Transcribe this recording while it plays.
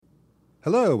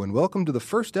Hello, and welcome to the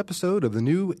first episode of the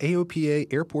new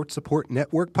AOPA Airport Support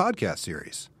Network podcast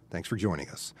series. Thanks for joining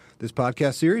us. This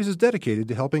podcast series is dedicated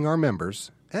to helping our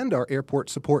members and our Airport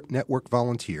Support Network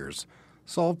volunteers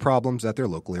solve problems at their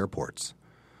local airports.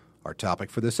 Our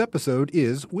topic for this episode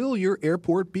is, will your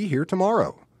airport be here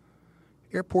tomorrow?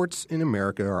 Airports in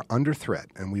America are under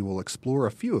threat, and we will explore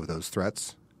a few of those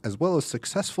threats, as well as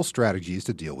successful strategies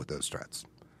to deal with those threats.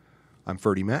 I'm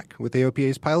Ferdy Mack with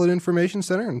AOPA's Pilot Information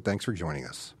Center, and thanks for joining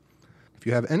us. If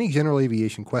you have any general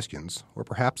aviation questions, or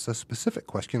perhaps a specific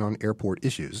question on airport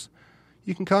issues,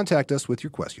 you can contact us with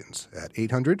your questions at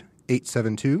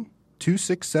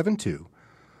 800-872-2672,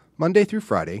 Monday through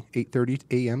Friday, 8:30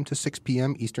 a.m. to 6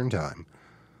 p.m. Eastern Time,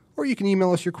 or you can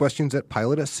email us your questions at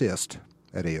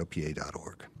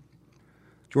pilotassist@aopa.org.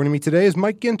 Joining me today is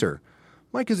Mike Ginter.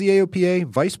 Mike is the AOPA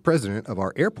Vice President of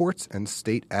our Airports and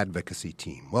State Advocacy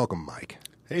Team. Welcome, Mike.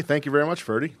 Hey, thank you very much,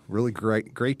 Ferdy. Really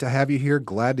great to have you here.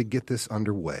 Glad to get this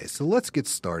underway. So let's get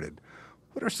started.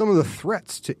 What are some of the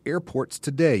threats to airports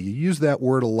today? You use that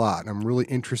word a lot, and I'm really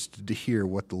interested to hear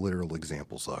what the literal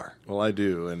examples are. Well, I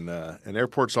do, and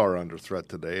airports are under threat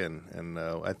today, and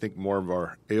I think more of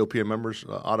our AOPA members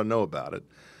ought to know about it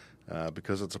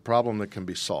because it's a problem that can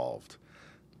be solved.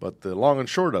 But the long and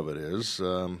short of it is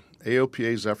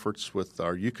AOPA's efforts with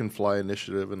our You Can Fly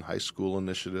initiative and high school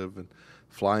initiative and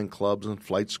flying clubs and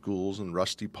flight schools and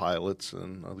Rusty pilots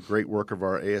and the great work of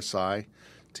our ASI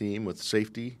team with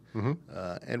safety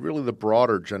and really the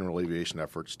broader general aviation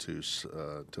efforts to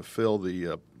fill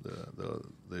the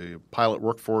pilot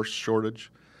workforce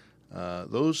shortage.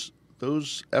 Those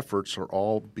efforts are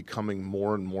all becoming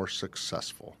more and more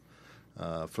successful.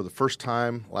 For the first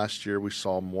time last year, we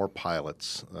saw more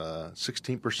pilots,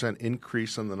 16%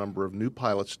 increase in the number of new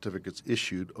pilot certificates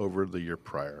issued over the year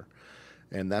prior.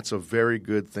 And that's a very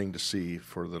good thing to see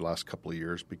for the last couple of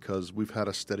years because we've had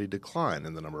a steady decline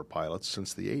in the number of pilots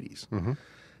since the 80s.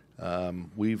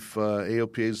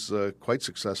 AOPA's quite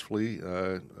successfly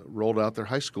rolled out their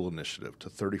high school initiative to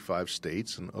 35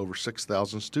 states and over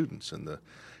 6,000 students in the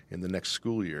next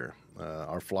school year.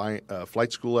 Our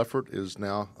flight school effort is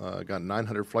now got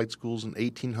 900 flight schools and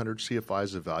 1,800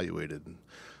 CFIs evaluated. And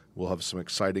we'll have some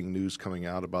exciting news coming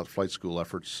out about flight school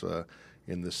efforts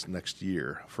in this next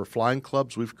year. For flying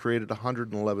clubs, we've created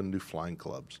 111 new flying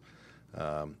clubs,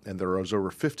 and there is over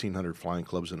 1,500 flying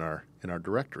clubs in our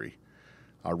directory.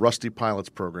 Our Rusty Pilots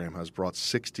program has brought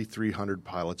 6,300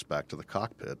 pilots back to the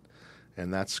cockpit,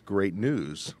 and that's great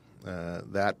news.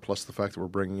 That plus the fact that we're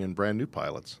bringing in brand new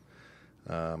pilots.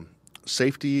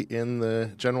 Safety in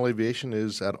the general aviation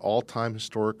is at all-time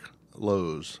historic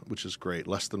lows, which is great.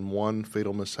 Less than one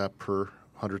fatal mishap per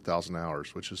 100,000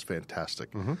 hours, which is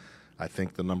fantastic. I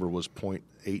think the number was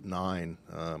 0.89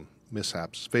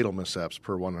 fatal mishaps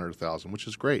per 100,000, which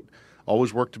is great.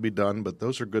 Always work to be done, but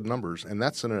those are good numbers, and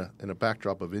that's in a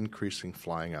backdrop of increasing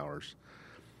flying hours.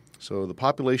 So the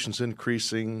population's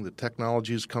increasing, the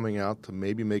technology is coming out to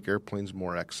maybe make airplanes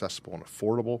more accessible and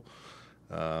affordable.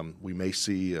 We may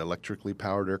see electrically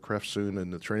powered aircraft soon in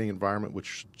the training environment,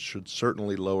 which should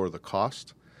certainly lower the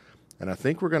cost. And I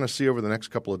think we're going to see over the next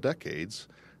couple of decades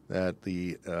that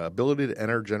the ability to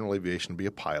enter general aviation, be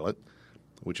a pilot,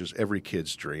 which is every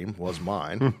kid's dream, was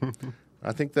mine.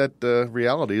 I think that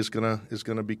reality is going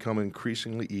to become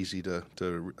increasingly easy to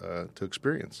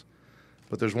experience.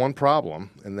 But there's one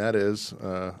problem, and that is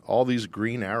all these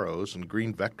green arrows and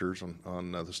green vectors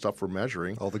on the stuff we're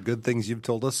measuring. All the good things you've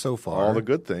told us so far. All the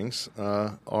good things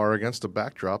are against a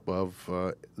backdrop of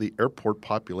the airport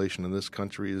population in this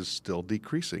country is still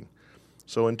decreasing.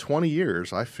 So in 20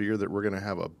 years, I fear that we're going to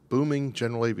have a booming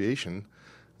general aviation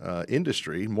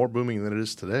industry, more booming than it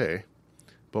is today.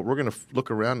 But we're going to look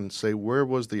around and say, where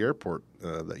was the airport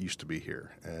that used to be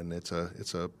here? And it's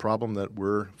a problem that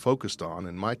we're focused on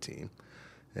in my team.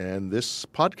 And this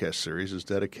podcast series is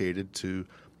dedicated to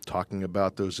talking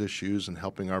about those issues and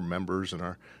helping our members and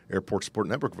our Airport Support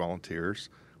Network volunteers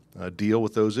deal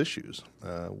with those issues.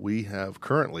 We have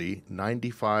currently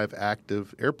 95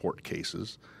 active airport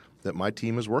cases that my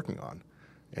team is working on.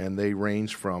 And they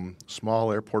range from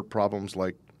small airport problems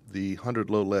like the 100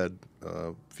 low lead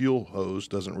fuel hose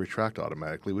doesn't retract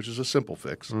automatically, which is a simple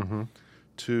fix,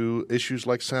 to issues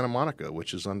like Santa Monica,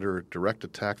 which is under direct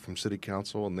attack from City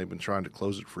Council, and they've been trying to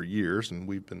close it for years, and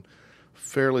we've been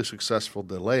fairly successful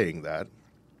delaying that.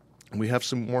 And we have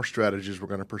some more strategies we're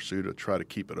going to pursue to try to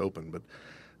keep it open. But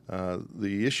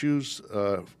the issues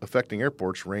affecting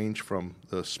airports range from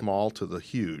the small to the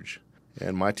huge.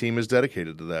 And my team is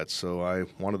dedicated to that. So I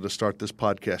wanted to start this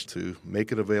podcast to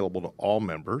make it available to all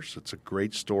members. It's a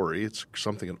great story. It's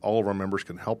something that all of our members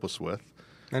can help us with.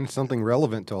 And it's something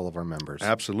relevant to all of our members.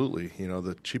 Absolutely. You know,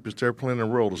 the cheapest airplane in the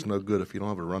world is no good if you don't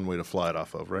have a runway to fly it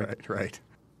off of, right? Right.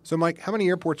 So, Mike, how many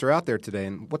airports are out there today,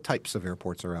 and what types of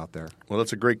airports are out there? Well,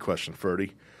 that's a great question,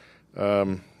 Ferdy.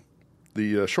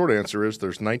 The short answer is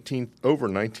there's over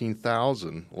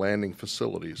 19,000 landing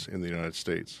facilities in the United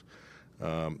States.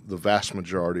 The vast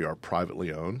majority are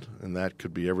privately owned, and that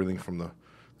could be everything from the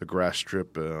grass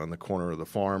strip on the corner of the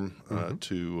farm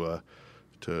to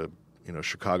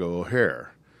Chicago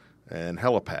O'Hare and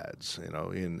helipads.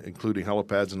 Including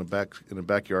helipads in the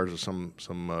backyards of some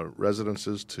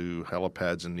residences to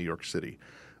helipads in New York City.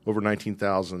 Over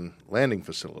 19,000 landing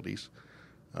facilities.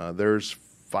 There's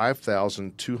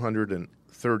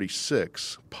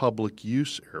 5,236 public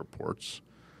use airports.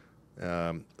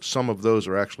 Some of those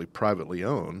are actually privately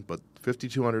owned, but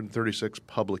 5,236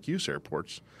 public use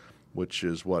airports, which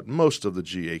is what most of the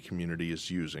GA community is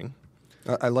using.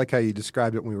 I like how you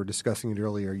described it when we were discussing it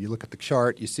earlier. You look at the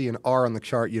chart, you see an R on the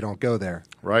chart, you don't go there.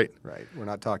 Right. Right. We're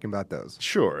not talking about those.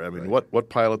 Sure. I mean, what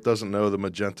pilot doesn't know the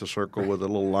magenta circle with a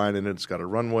little line in it? It's got a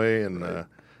runway, and the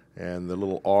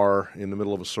little R in the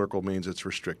middle of a circle means it's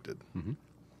restricted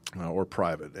or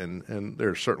private. And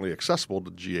they're certainly accessible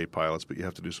to GA pilots, but you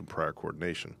have to do some prior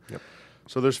coordination. Yep.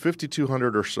 So there's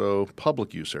 5,200 or so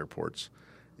public use airports.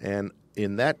 And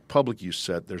in that public use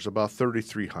set, there's about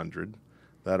 3,300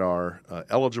 that are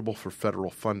eligible for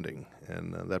federal funding.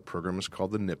 And that program is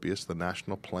called the NIPIAS, the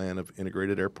National Plan of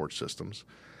Integrated Airport Systems.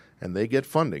 And they get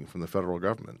funding from the federal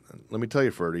government. And let me tell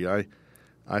you, Ferdy, I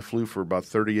flew for about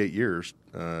 38 years,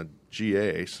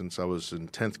 GA, since I was in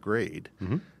 10th grade.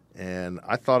 And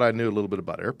I thought I knew a little bit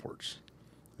about airports.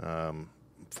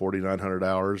 4,900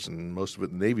 hours, and most of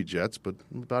it in Navy jets, but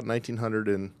about 1,900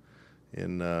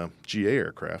 in GA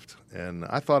aircraft. And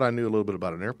I thought I knew a little bit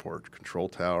about an airport, control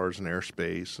towers and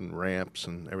airspace and ramps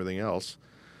and everything else.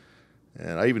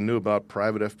 And I even knew about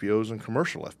private FBOs and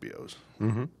commercial FBOs.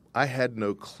 I had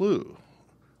no clue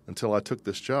until I took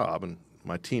this job, and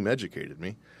my team educated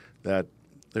me, that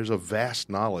there's a vast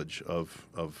knowledge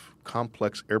of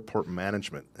complex airport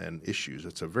management and issues.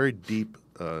 It's a very deep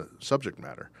subject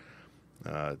matter,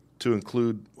 to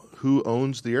include who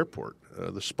owns the airport.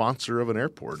 The sponsor of an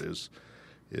airport is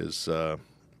a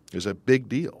big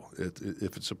deal.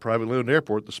 If it's a privately owned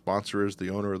airport, the sponsor is the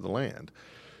owner of the land.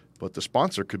 But the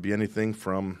sponsor could be anything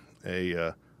from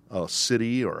a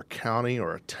city or a county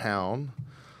or a town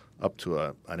up to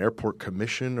an airport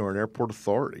commission or an airport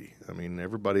authority. I mean,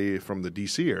 everybody from the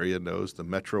D.C. area knows the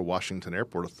Metro Washington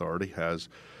Airport Authority has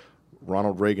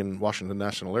Ronald Reagan Washington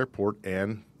National Airport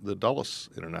and the Dulles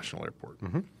International Airport.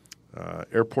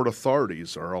 Airport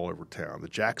authorities are all over town. The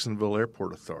Jacksonville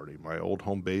Airport Authority, my old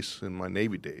home base in my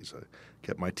Navy days. I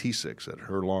kept my T-6 at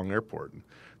Hurlong Airport. And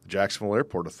the Jacksonville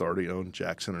Airport Authority owned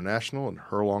Jackson International and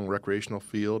Hurlong Recreational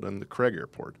Field and the Craig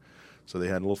Airport. So they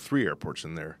had little 3 airports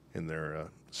in their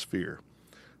sphere.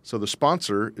 So the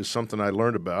sponsor is something I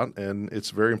learned about, and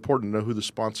it's very important to know who the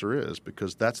sponsor is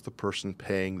because that's the person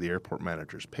paying the airport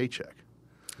manager's paycheck.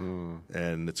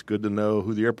 And it's good to know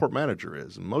who the airport manager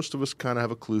is. And most of us kind of have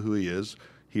a clue who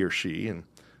he or she. And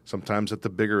sometimes at the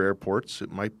bigger airports,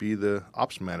 it might be the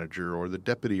ops manager or the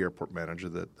deputy airport manager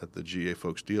that the GA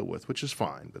folks deal with, which is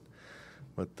fine.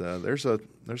 But there's a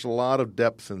lot of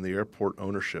depth in the airport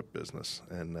ownership business,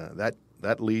 and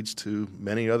that leads to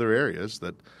many other areas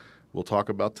that we'll talk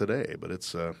about today. But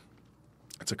it's a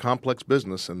complex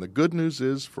business, and the good news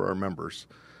is for our members,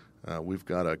 we've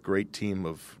got a great team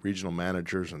of regional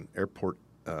managers and airport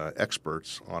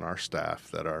experts on our staff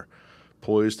that are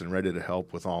poised and ready to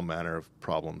help with all manner of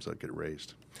problems that get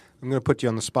raised. I'm going to put you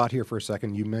on the spot here for a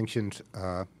second. You mentioned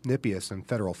NIPIAS and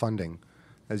federal funding.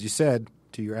 As you said,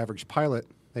 to your average pilot,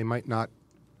 they might not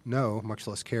know, much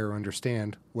less care or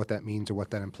understand what that means or what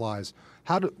that implies.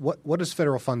 What does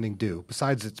federal funding do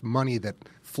besides its money that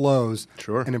flows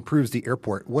and improves the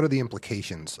airport? What are the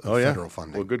implications of federal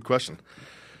funding? Well, good question.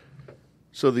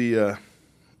 So the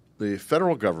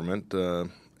federal government,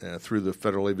 through the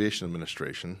Federal Aviation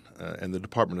Administration and the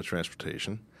Department of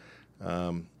Transportation,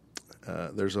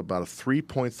 there's about a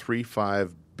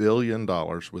 $3.35 billion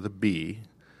with a B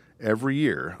every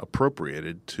year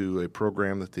appropriated to a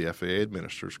program that the FAA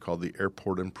administers called the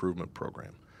Airport Improvement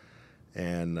Program.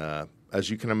 And as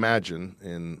you can imagine,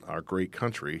 in our great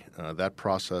country, that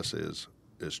process is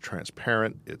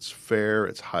transparent, it's fair,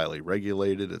 it's highly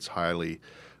regulated, it's highly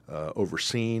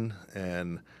overseen,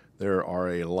 and there are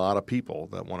a lot of people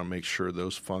that want to make sure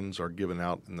those funds are given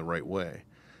out in the right way.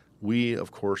 We,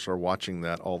 of course, are watching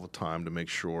that all the time to make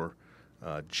sure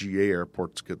GA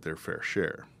airports get their fair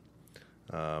share.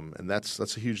 And that's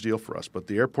a huge deal for us. But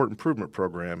the Airport Improvement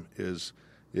Program is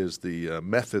the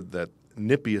method that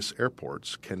nippiest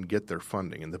airports can get their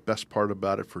funding. And the best part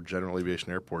about it for general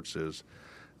aviation airports is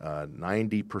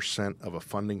 90% of a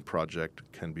funding project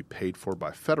can be paid for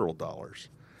by federal dollars,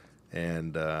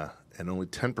 and only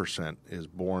 10% is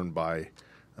borne by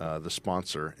the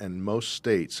sponsor. And most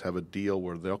states have a deal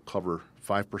where they'll cover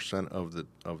 5%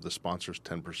 of the sponsor's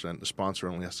 10%. The sponsor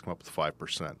only has to come up with 5%.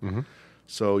 Mm-hmm.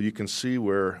 So you can see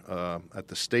where at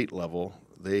the state level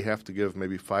they have to give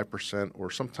maybe 5%,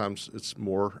 or sometimes it's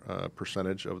more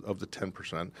percentage of the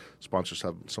 10%. Sponsors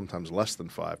have sometimes less than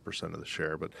 5% of the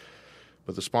share, but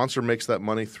the sponsor makes that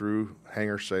money through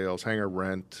hangar sales, hangar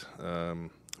rent,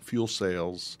 fuel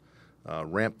sales,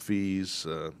 ramp fees,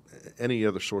 any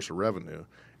other source of revenue.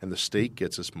 And the state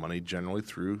gets its money generally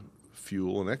through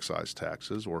fuel and excise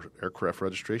taxes or aircraft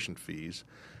registration fees.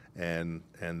 And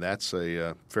that's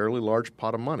a fairly large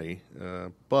pot of money,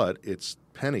 but it's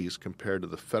pennies compared to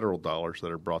the federal dollars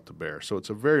that are brought to bear. So it's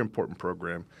a very important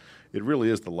program. It really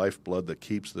is the lifeblood that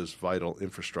keeps this vital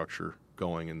infrastructure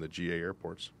going in the GA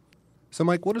airports. So,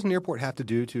 Mike, what does an airport have to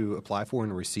do to apply for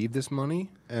and receive this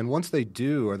money? And once they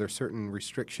do, are there certain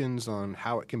restrictions on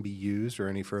how it can be used or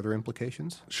any further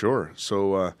implications? Sure.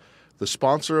 So the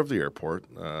sponsor of the airport,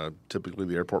 typically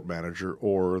the airport manager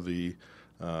or the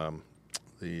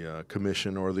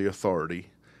commission or the authority,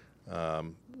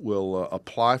 will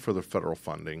apply for the federal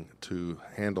funding to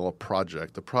handle a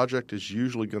project. The project is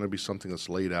usually going to be something that's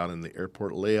laid out in the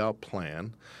airport layout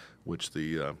plan, which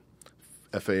the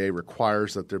FAA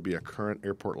requires that there be a current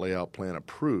airport layout plan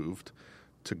approved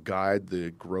to guide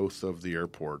the growth of the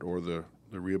airport or the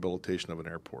rehabilitation of an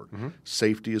airport. Mm-hmm.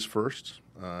 Safety is first,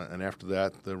 and after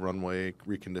that, the runway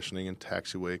reconditioning and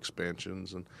taxiway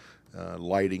expansions and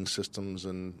lighting systems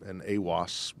and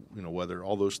AWAS, whether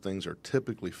all those things are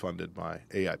typically funded by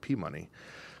AIP money.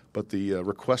 But the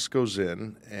request goes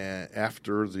in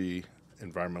after the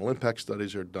environmental impact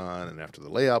studies are done and after the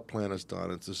layout plan is done.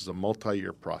 This is a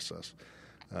multi-year process.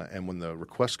 And when the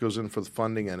request goes in for the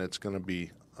funding and it's going to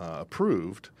be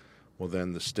approved, well,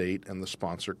 then the state and the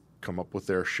sponsor come up with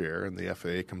their share, and the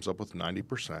FAA comes up with 90%,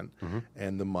 mm-hmm.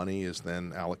 and the money is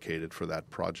then allocated for that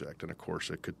project. And, of course,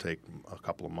 it could take a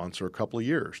couple of months or a couple of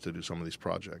years to do some of these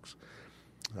projects.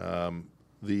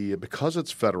 Because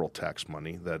it's federal tax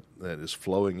money that is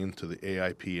flowing into the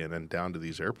AIP and then down to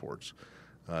these airports,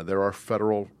 there are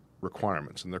federal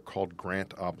requirements, and they're called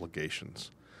grant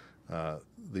obligations.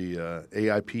 The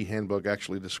AIP handbook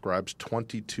actually describes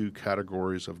 22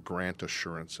 categories of grant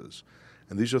assurances.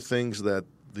 And these are things that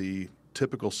the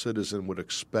typical citizen would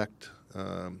expect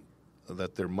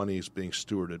that their money is being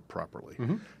stewarded properly.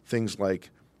 Mm-hmm. Things like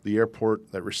the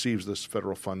airport that receives this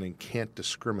federal funding can't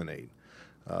discriminate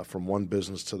from one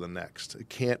business to the next. It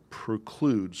can't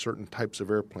preclude certain types of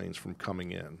airplanes from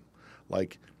coming in.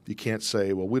 Like you can't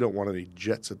say, well, we don't want any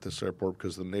jets at this airport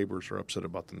because the neighbors are upset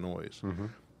about the noise. Mm-hmm.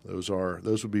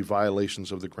 Those would be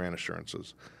violations of the grant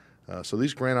assurances. So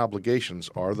these grant obligations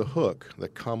are the hook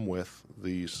that come with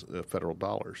these federal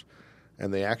dollars,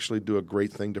 and they actually do a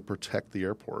great thing to protect the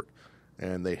airport.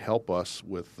 And they help us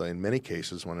with, in many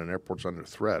cases, when an airport's under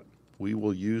threat, we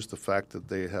will use the fact that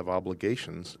they have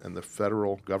obligations, and the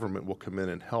federal government will come in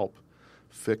and help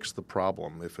fix the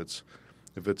problem. If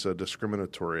it's a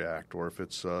discriminatory act or if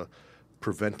it's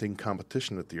preventing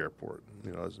competition at the airport.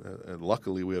 And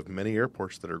luckily we have many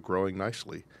airports that are growing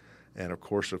nicely. And, of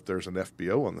course, if there's an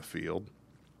FBO on the field,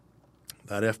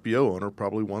 that FBO owner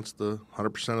probably wants the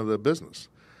 100% of the business.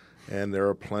 And there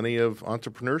are plenty of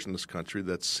entrepreneurs in this country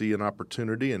that see an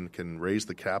opportunity and can raise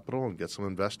the capital and get some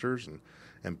investors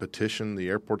and petition the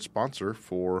airport sponsor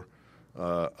for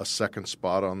a second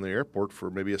spot on the airport for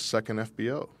maybe a second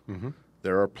FBO. Mm-hmm.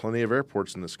 There are plenty of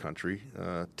airports in this country,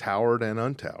 towered and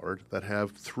untowered, that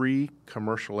have 3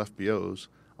 commercial FBOs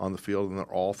on the field, and they're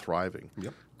all thriving.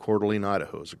 Yep. Coeur d'Alene,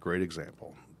 Idaho is a great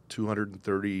example.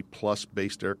 230-plus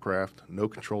based aircraft, no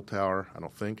control tower, I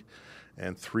don't think,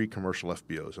 and 3 commercial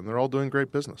FBOs. And they're all doing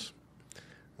great business,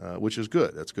 which is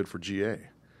good. That's good for GA.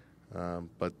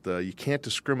 But you can't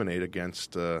discriminate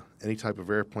against any type of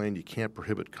airplane. You can't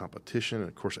prohibit competition. And,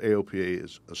 of course, AOPA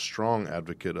is a strong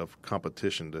advocate of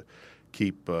competition to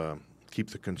keep the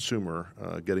consumer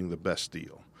getting the best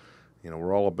deal.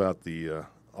 We're all about the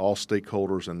all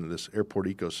stakeholders in this airport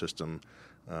ecosystem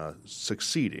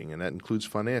succeeding, and that includes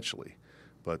financially.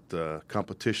 But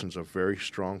competition's a very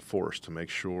strong force to make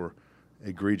sure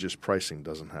egregious pricing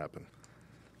doesn't happen.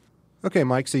 Okay,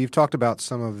 Mike, so you've talked about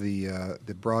some of the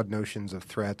broad notions of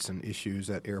threats and issues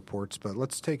at airports, but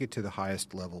let's take it to the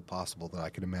highest level possible that I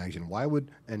can imagine. Why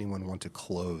would anyone want to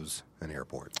close an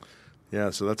airport? Yeah,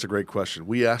 so that's a great question.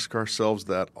 We ask ourselves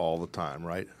that all the time,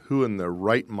 right? Who in their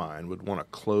right mind would want to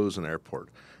close an airport?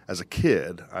 as a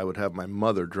kid, I would have my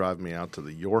mother drive me out to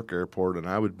the York airport, and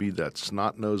I would be that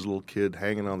snot-nosed little kid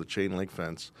hanging on the chain link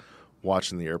fence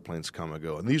watching the airplanes come and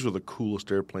go. And these were the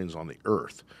coolest airplanes on the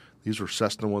earth. These were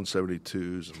Cessna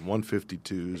 172s and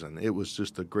 152s, and it was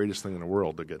just the greatest thing in the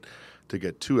world to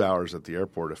get 2 hours at the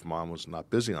airport if Mom was not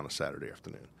busy on a Saturday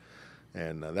afternoon.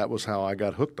 And that was how I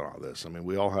got hooked on all this. I mean,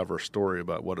 we all have our story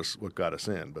about what got us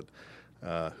in,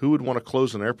 but who would want to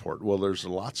close an airport? Well, there's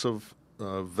lots of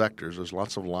vectors. There's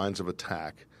lots of lines of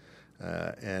attack.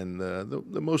 And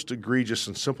the most egregious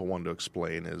and simple one to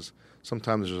explain is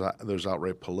sometimes there's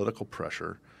outright political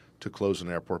pressure to close an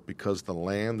airport because the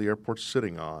land the airport's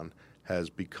sitting on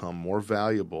has become more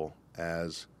valuable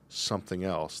as something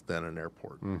else than an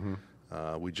airport.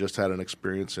 Mm-hmm. We just had an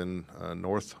experience in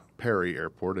North Perry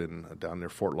Airport down near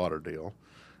Fort Lauderdale,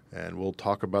 and we'll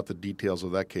talk about the details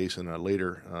of that case in a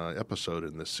later episode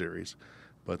in this series.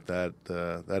 But that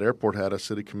airport had a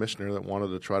city commissioner that wanted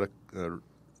to try to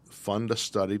fund a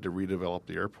study to redevelop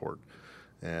the airport,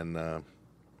 and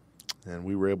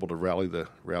we were able to rally the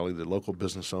local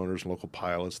business owners, local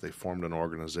pilots. They formed an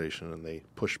organization and they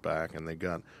pushed back, and they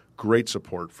got great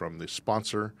support from the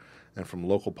sponsor and from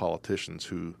local politicians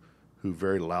who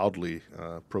very loudly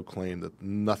proclaimed that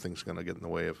nothing's going to get in the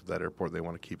way of that airport. They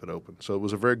want to keep it open. So it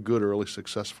was a very good early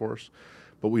success for us.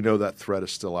 But we know that threat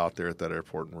is still out there at that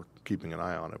airport, and we're keeping an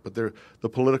eye on it. But the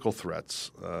political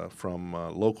threats from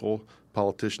local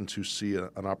politicians who see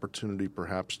an opportunity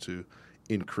perhaps to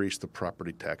increase the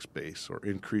property tax base or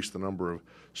increase the number of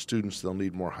students, they'll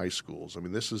need more high schools. I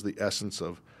mean, this is the essence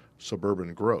of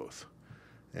suburban growth.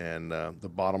 And the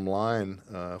bottom line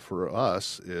for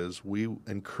us is we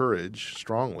encourage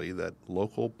strongly that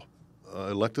local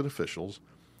elected officials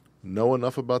know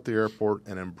enough about the airport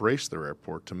and embrace their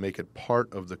airport to make it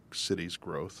part of the city's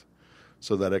growth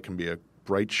so that it can be a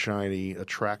bright, shiny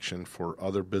attraction for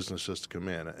other businesses to come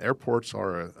in. Airports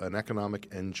are an economic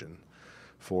engine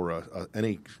for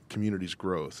any community's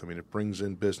growth. I mean, it brings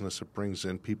in business, it brings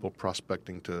in people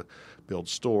prospecting to build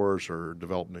stores or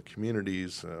develop new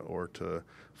communities or to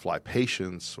fly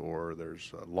patients, or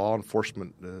there's law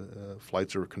enforcement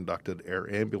flights are conducted,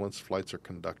 air ambulance flights are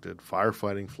conducted,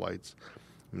 firefighting flights,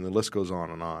 and the list goes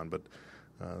on and on. But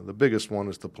the biggest one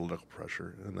is the political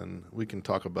pressure, and then we can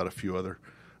talk about a few other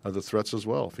threats as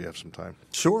well if you have some time.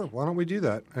 Sure. Why don't we do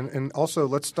that? And also,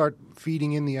 let's start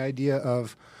feeding in the idea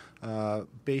of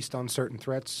based on certain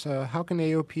threats, how can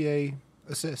AOPA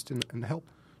assist and help?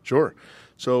 Sure.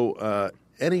 So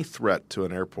any threat to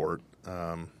an airport,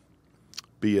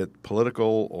 be it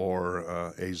political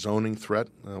or a zoning threat,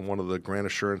 one of the grant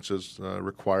assurances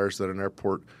requires that an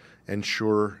airport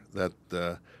ensure that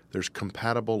there's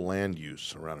compatible land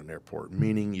use around an airport,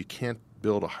 meaning you can't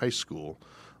build a high school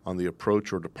on the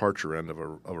approach or departure end of a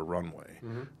runway.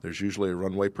 Mm-hmm. There's usually a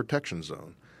runway protection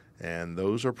zone, and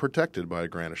those are protected by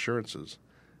grant assurances.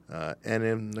 And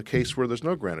in the case where there's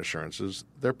no grant assurances,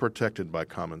 they're protected by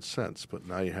common sense. But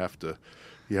now you have to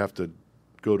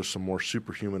go to some more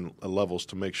superhuman levels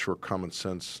to make sure common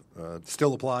sense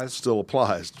still applies. Still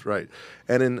applies, right?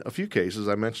 And in a few cases,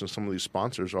 I mentioned some of these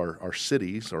sponsors are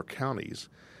cities or counties,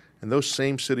 and those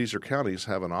same cities or counties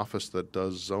have an office that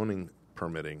does zoning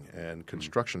permitting and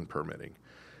construction permitting.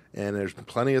 And there's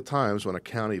plenty of times when a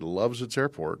county loves its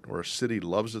airport or a city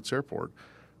loves its airport,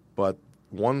 but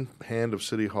one hand of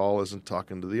City Hall isn't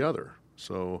talking to the other.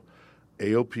 So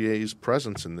AOPA's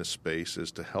presence in this space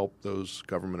is to help those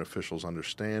government officials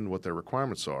understand what their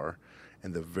requirements are,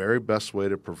 and the very best way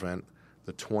to prevent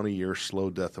the 20-year slow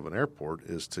death of an airport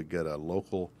is to get a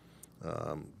local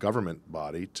government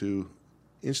body to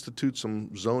institute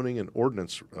some zoning and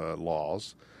ordinance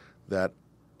laws that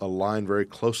align very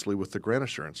closely with the grant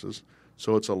assurances.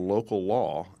 So it's a local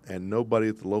law, and nobody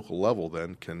at the local level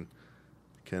then can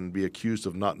be accused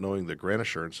of not knowing the grant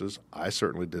assurances. I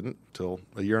certainly didn't until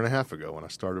a year and a half ago when I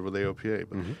started with AOPA.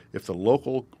 But if the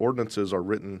local ordinances are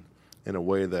written in a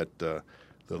way that the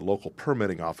local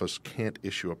permitting office can't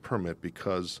issue a permit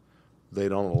because they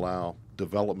don't allow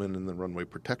development in the runway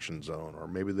protection zone, or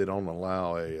maybe they don't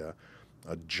allow a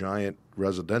giant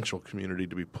residential community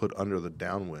to be put under the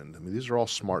downwind. I mean, these are all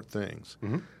smart things.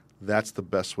 Mm-hmm. That's the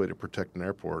best way to protect an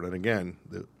airport. And again,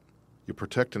 you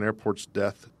protect an airport's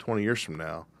death 20 years from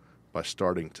now by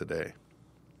starting today.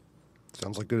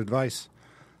 Sounds like good advice.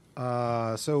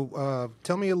 So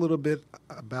tell me a little bit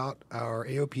about our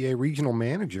AOPA regional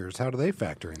managers. How do they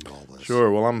factor into all this? Sure.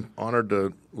 Well, I'm honored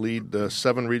to lead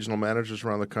 7 regional managers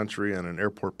around the country and an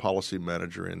airport policy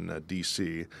manager in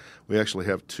D.C. We actually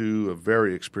have 2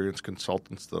 very experienced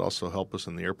consultants that also help us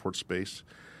in the airport space.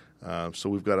 So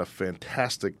we've got a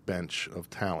fantastic bench of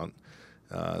talent.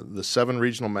 The 7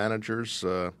 regional managers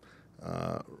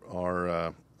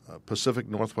Our Pacific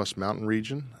Northwest Mountain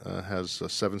region has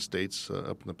 7 states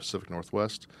up in the Pacific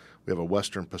Northwest. We have a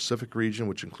Western Pacific region,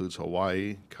 which includes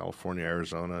Hawaii, California,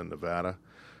 Arizona, and Nevada.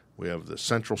 We have the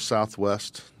Central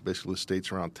Southwest, basically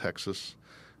states around Texas.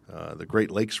 The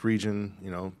Great Lakes region,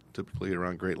 typically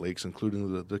around Great Lakes,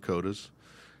 including the Dakotas.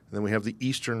 And then we have the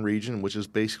Eastern region, which is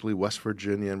basically West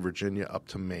Virginia and Virginia up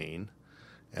to Maine.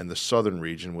 And the Southern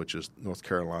region, which is North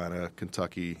Carolina,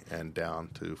 Kentucky, and down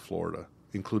to Florida,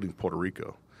 including Puerto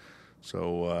Rico.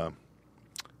 So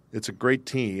it's a great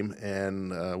team,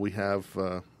 and we have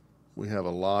a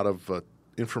lot of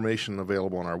information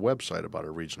available on our website about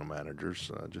our regional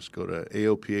managers. Just go to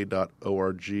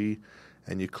aopa.org,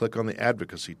 and you click on the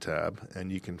Advocacy tab,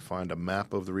 and you can find a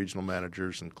map of the regional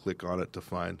managers and click on it to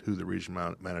find who the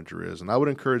regional manager is. And I would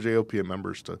encourage AOPA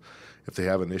members to, if they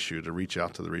have an issue, to reach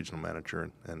out to the regional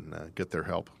manager and get their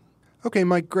help. Okay,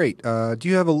 Mike, great. Do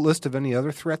you have a list of any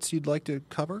other threats you'd like to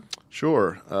cover?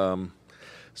 Sure.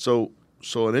 So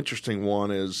an interesting one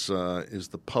is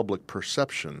the public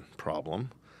perception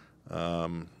problem.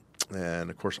 And,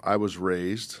 of course, I was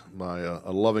raised by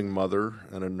a loving mother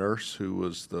and a nurse who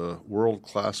was the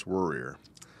world-class worrier.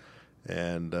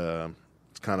 And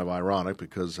it's kind of ironic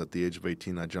because at the age of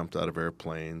 18, I jumped out of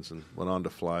airplanes and went on to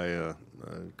fly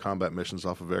combat missions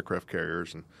off of aircraft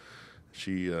carriers. And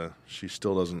she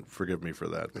still doesn't forgive me for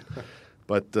that.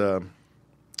 But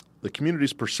the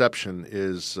community's perception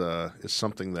is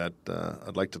something that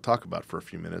I'd like to talk about for a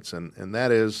few minutes. And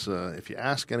that is if you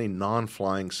ask any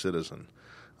non-flying citizen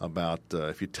about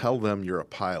if you tell them you're a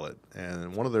pilot,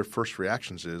 and one of their first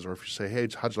reactions is, or if you say, hey,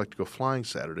 how'd you like to go flying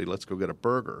Saturday? Let's go get a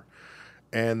burger.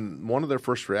 And one of their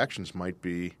first reactions might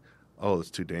be, oh,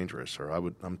 it's too dangerous, or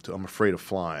I'm afraid of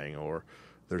flying, or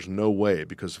there's no way,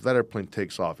 because if that airplane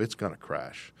takes off, it's going to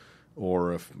crash.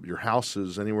 Or if your house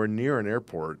is anywhere near an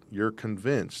airport, you're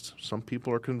convinced, some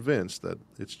people are convinced that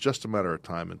it's just a matter of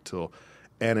time until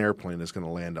an airplane is going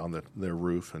to land on their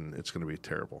roof, and it's going to be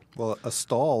terrible. Well, a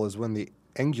stall is when the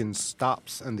engine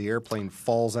stops and the airplane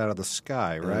falls out of the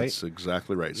sky, right? That's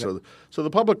exactly right. So the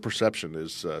public perception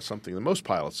is something that most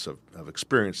pilots have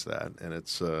experienced that, and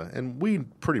it's and we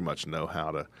pretty much know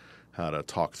how to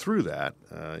talk through that,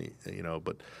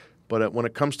 But when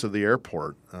it comes to the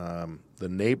airport, the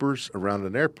neighbors around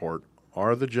an airport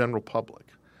are the general public.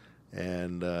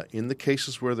 And in the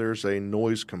cases where there's a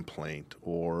noise complaint,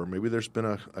 or maybe there's been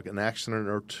an accident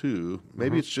or two,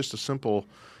 maybe it's just a simple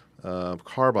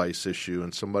carb ice issue,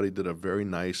 and somebody did a very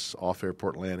nice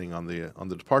off-airport landing on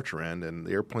the departure end, and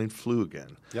the airplane flew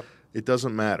again. Yep. It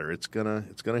doesn't matter. It's gonna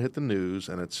hit the news,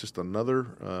 and it's just another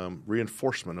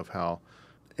reinforcement of how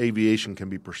aviation can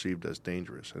be perceived as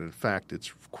dangerous. And in fact,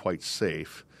 it's quite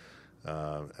safe.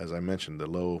 As I mentioned, the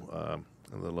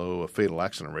low fatal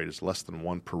accident rate is less than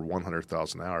 1 per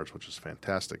 100,000 hours, which is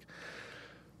fantastic.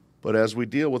 But as we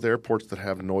deal with airports that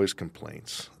have noise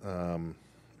complaints,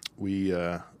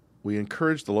 we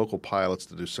encourage the local pilots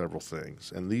to do several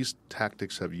things, and these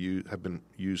tactics have been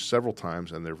used several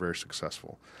times, and they're very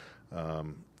successful.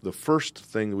 The first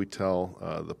thing we tell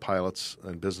the pilots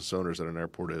and business owners at an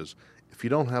airport is, if you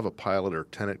don't have a pilot or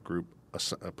tenant group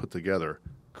put together,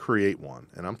 create one.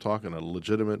 And I'm talking a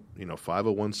legitimate,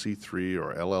 501c3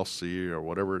 or LLC or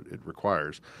whatever it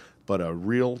requires, but a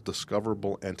real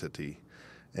discoverable entity.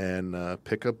 And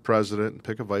pick a president and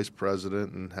pick a vice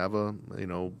president and have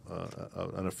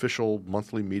an official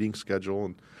monthly meeting schedule.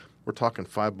 And we're talking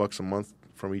 $5 a month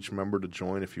from each member to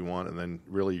join if you want. And then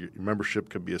really your membership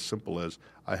could be as simple as,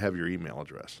 I have your email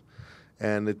address.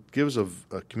 And it gives a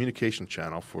communication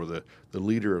channel for the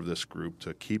leader of this group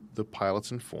to keep the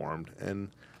pilots informed. And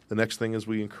the next thing is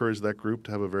we encourage that group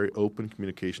to have a very open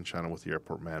communication channel with the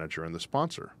airport manager and the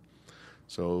sponsor.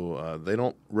 So they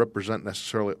don't represent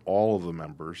necessarily all of the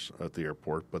members at the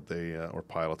airport, but they or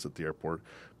pilots at the airport,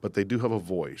 but they do have a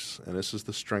voice, and this is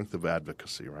the strength of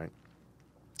advocacy, right?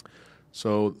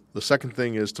 So the second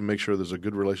thing is to make sure there's a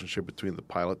good relationship between the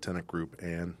pilot-tenant group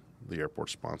and the airport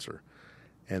sponsor.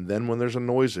 And then when there's a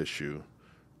noise issue,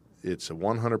 it's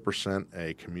 100%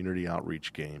 a community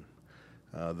outreach game.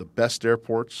 The best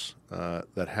airports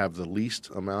that have the least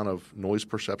amount of noise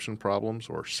perception problems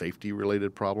or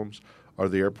safety-related problems are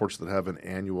the airports that have an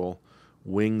annual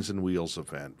Wings and Wheels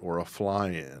event or a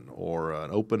fly-in or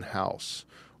an open house,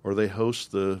 or they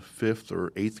host the 5th or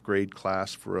 8th grade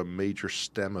class for a major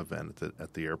STEM event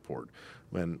at the airport.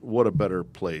 And what a better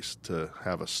place to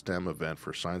have a STEM event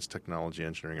for science, technology,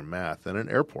 engineering, and math than an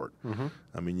airport. Mm-hmm.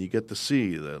 I mean, you get to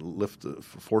see the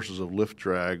forces of lift,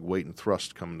 drag, weight, and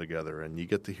thrust coming together, and you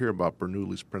get to hear about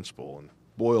Bernoulli's principle and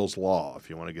Boyle's law if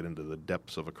you want to get into the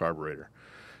depths of a carburetor.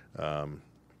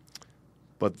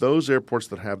 But those airports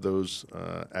that have those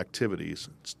activities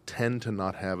tend to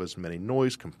not have as many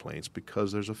noise complaints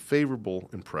because there's a favorable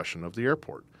impression of the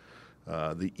airport.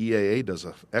 The EAA does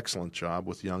an excellent job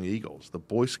with Young Eagles. The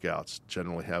Boy Scouts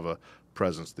generally have a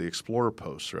presence. The Explorer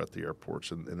posts are at the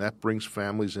airports, and that brings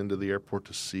families into the airport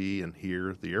to see and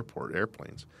hear the airport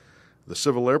airplanes. The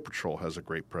Civil Air Patrol has a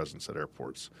great presence at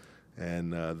airports,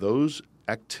 and those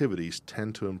activities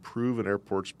tend to improve an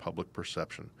airport's public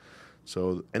perception.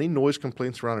 So any noise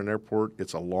complaints around an airport,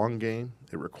 it's a long game.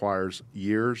 It requires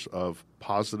years of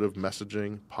positive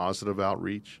messaging, positive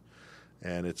outreach,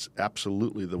 and it's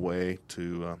absolutely the way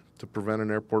to prevent an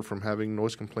airport from having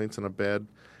noise complaints and a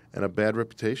bad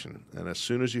reputation. And as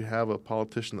soon as you have a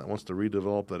politician that wants to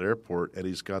redevelop that airport and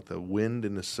he's got the wind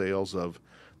in the sails of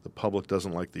the public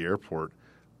doesn't like the airport,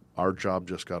 our job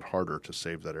just got harder to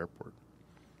save that airport.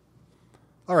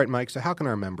 All right, Mike, so how can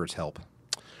our members help?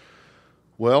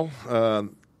 Well,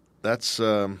 that's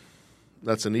an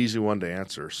easy one to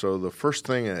answer. So the first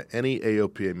thing any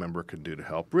AOPA member can do to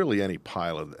help, really any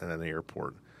pilot at an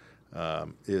airport,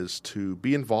 is to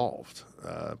be involved.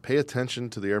 Pay attention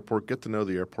to the airport, get to know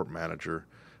the airport manager.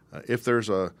 If there's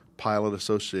a pilot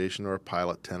association or a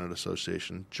pilot tenant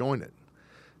association, join it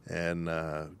and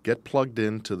get plugged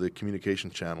into the communication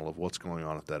channel of what's going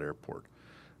on at that airport.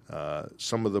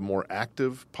 Some of the more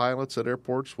active pilots at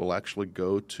airports will actually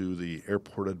go to the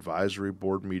airport advisory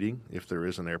board meeting, if there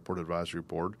is an airport advisory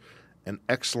board. An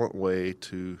excellent way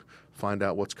to find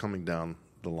out what's coming down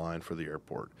the line for the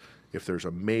airport. If there's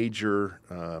a major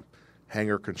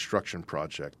hangar construction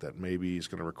project that maybe is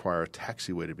going to require a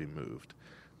taxiway to be moved,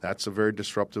 that's a very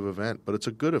disruptive event, but it's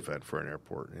a good event for an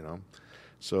airport,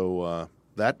 So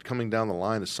that coming down the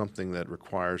line is something that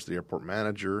requires the airport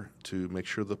manager to make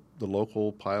sure the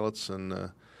local pilots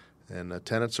and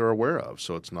tenants are aware of,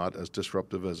 so it's not as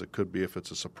disruptive as it could be if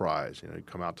it's a surprise. You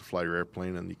come out to fly your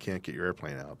airplane and you can't get your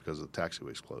airplane out because the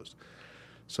taxiway's closed.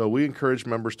 So we encourage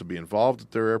members to be involved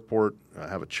at their airport,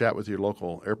 have a chat with your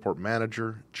local airport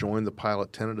manager, join the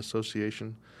Pilot Tenant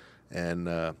Association,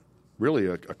 and really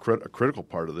a critical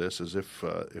part of this is if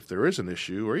there is an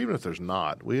issue, or even if there's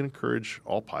not, we encourage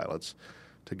all pilots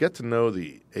to get to know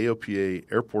the AOPA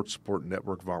Airport Support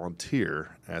Network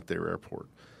volunteer at their airport.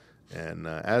 And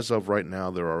as of right now,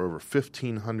 there are over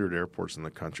 1,500 airports in the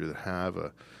country that have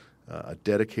a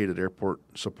dedicated airport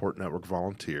support network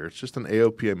volunteer. It's just an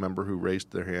AOPA member who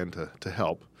raised their hand to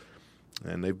help,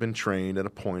 and they've been trained and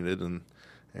appointed,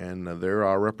 and they're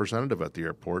our representative at the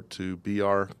airport to be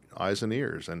our eyes and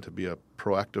ears and to be a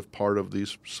proactive part of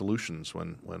these solutions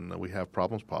when we have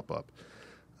problems pop up.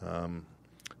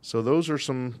 So those are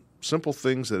some simple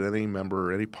things that any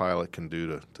member or any pilot can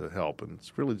do to help. And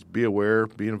it's really be aware,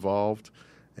 be involved,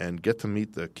 and get to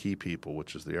meet the key people,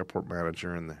 which is the airport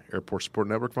manager and the Airport Support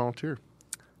Network volunteer.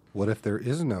 What if there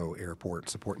is no Airport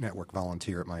Support Network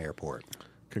volunteer at my airport?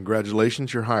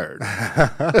 Congratulations, you're hired.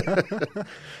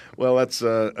 Well, that's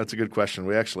a good question.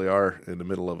 We actually are in the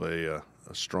middle of a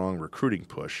strong recruiting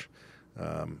push.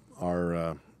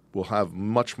 We'll have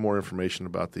much more information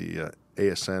about the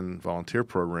ASN volunteer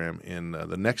program in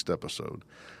the next episode.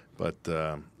 But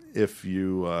if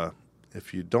you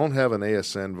don't have an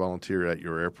ASN volunteer at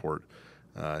your airport,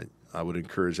 I would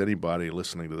encourage anybody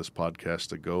listening to this podcast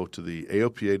to go to the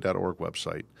AOPA.org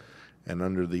website, and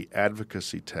under the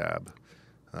Advocacy tab,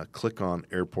 click on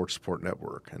Airport Support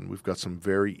Network. And we've got some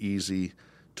very easy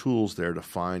tools there to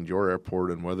find your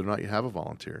airport and whether or not you have a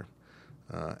volunteer.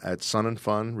 At Sun and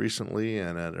Fun recently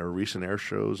and at our recent air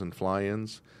shows and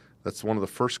fly-ins, that's one of the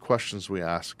first questions we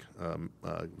ask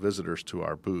visitors to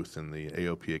our booth in the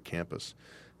AOPA campus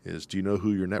is, do you know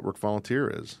who your network volunteer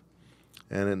is?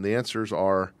 And then the answers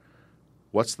are,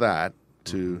 what's that,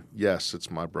 to yes, it's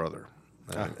my brother,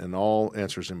 and all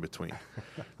answers in between.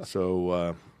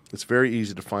 So it's very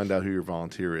easy to find out who your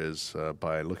volunteer is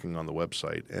by looking on the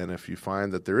website. And if you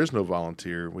find that there is no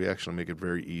volunteer, we actually make it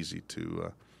very easy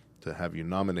to have you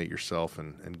nominate yourself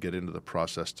and get into the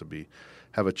process to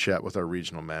have a chat with our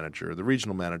regional manager. The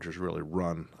regional managers really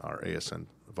run our ASN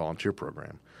volunteer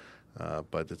program.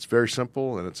 But it's very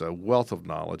simple, and it's a wealth of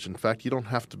knowledge. In fact, you don't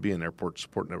have to be an Airport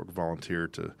Support Network volunteer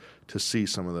to see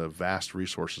some of the vast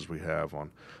resources we have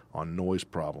on noise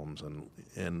problems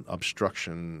and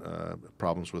obstruction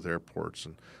problems with airports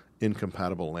and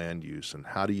incompatible land use, and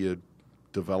how do you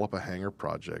develop a hangar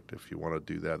project if you want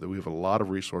to do that. We have a lot of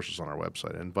resources on our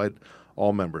website. I invite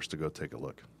all members to go take a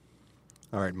look.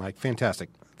 All right, Mike, fantastic.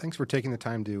 Thanks for taking the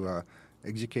time to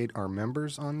educate our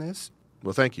members on this.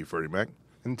 Well, thank you, Freddie Mac.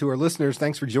 And to our listeners,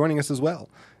 thanks for joining us as well.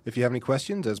 If you have any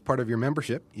questions as part of your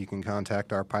membership, you can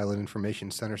contact our Pilot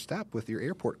Information Center staff with your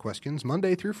airport questions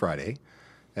Monday through Friday.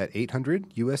 at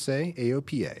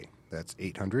 800-USA-AOPA. That's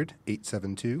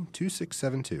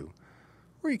 800-872-2672.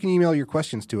 Or you can email your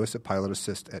questions to us at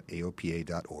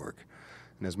pilotassist@aopa.org.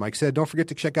 And as Mike said, don't forget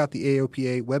to check out the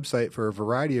AOPA website for a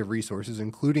variety of resources,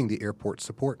 including the Airport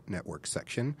Support Network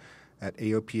section at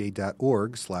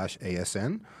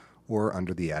aopa.org/ASN or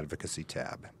under the Advocacy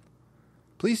tab.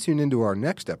 Please tune into our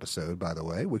next episode, by the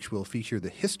way, which will feature the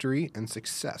history and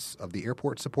success of the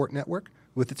Airport Support Network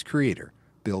with its creator,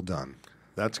 Bill Dunn.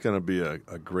 That's going to be a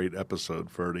great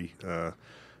episode, Ferdy.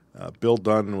 Bill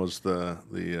Dunn was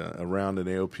around in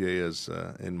AOPA as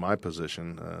in my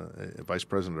position, Vice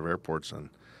President of Airports, and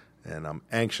I'm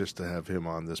anxious to have him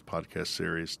on this podcast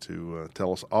series to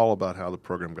tell us all about how the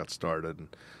program got started and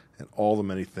all the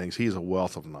many things. He's a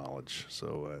wealth of knowledge,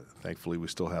 so thankfully we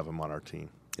still have him on our team.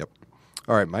 Yep.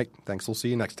 All right, Mike. Thanks. We'll see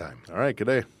you next time. All right. Good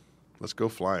day. Let's go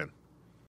flying.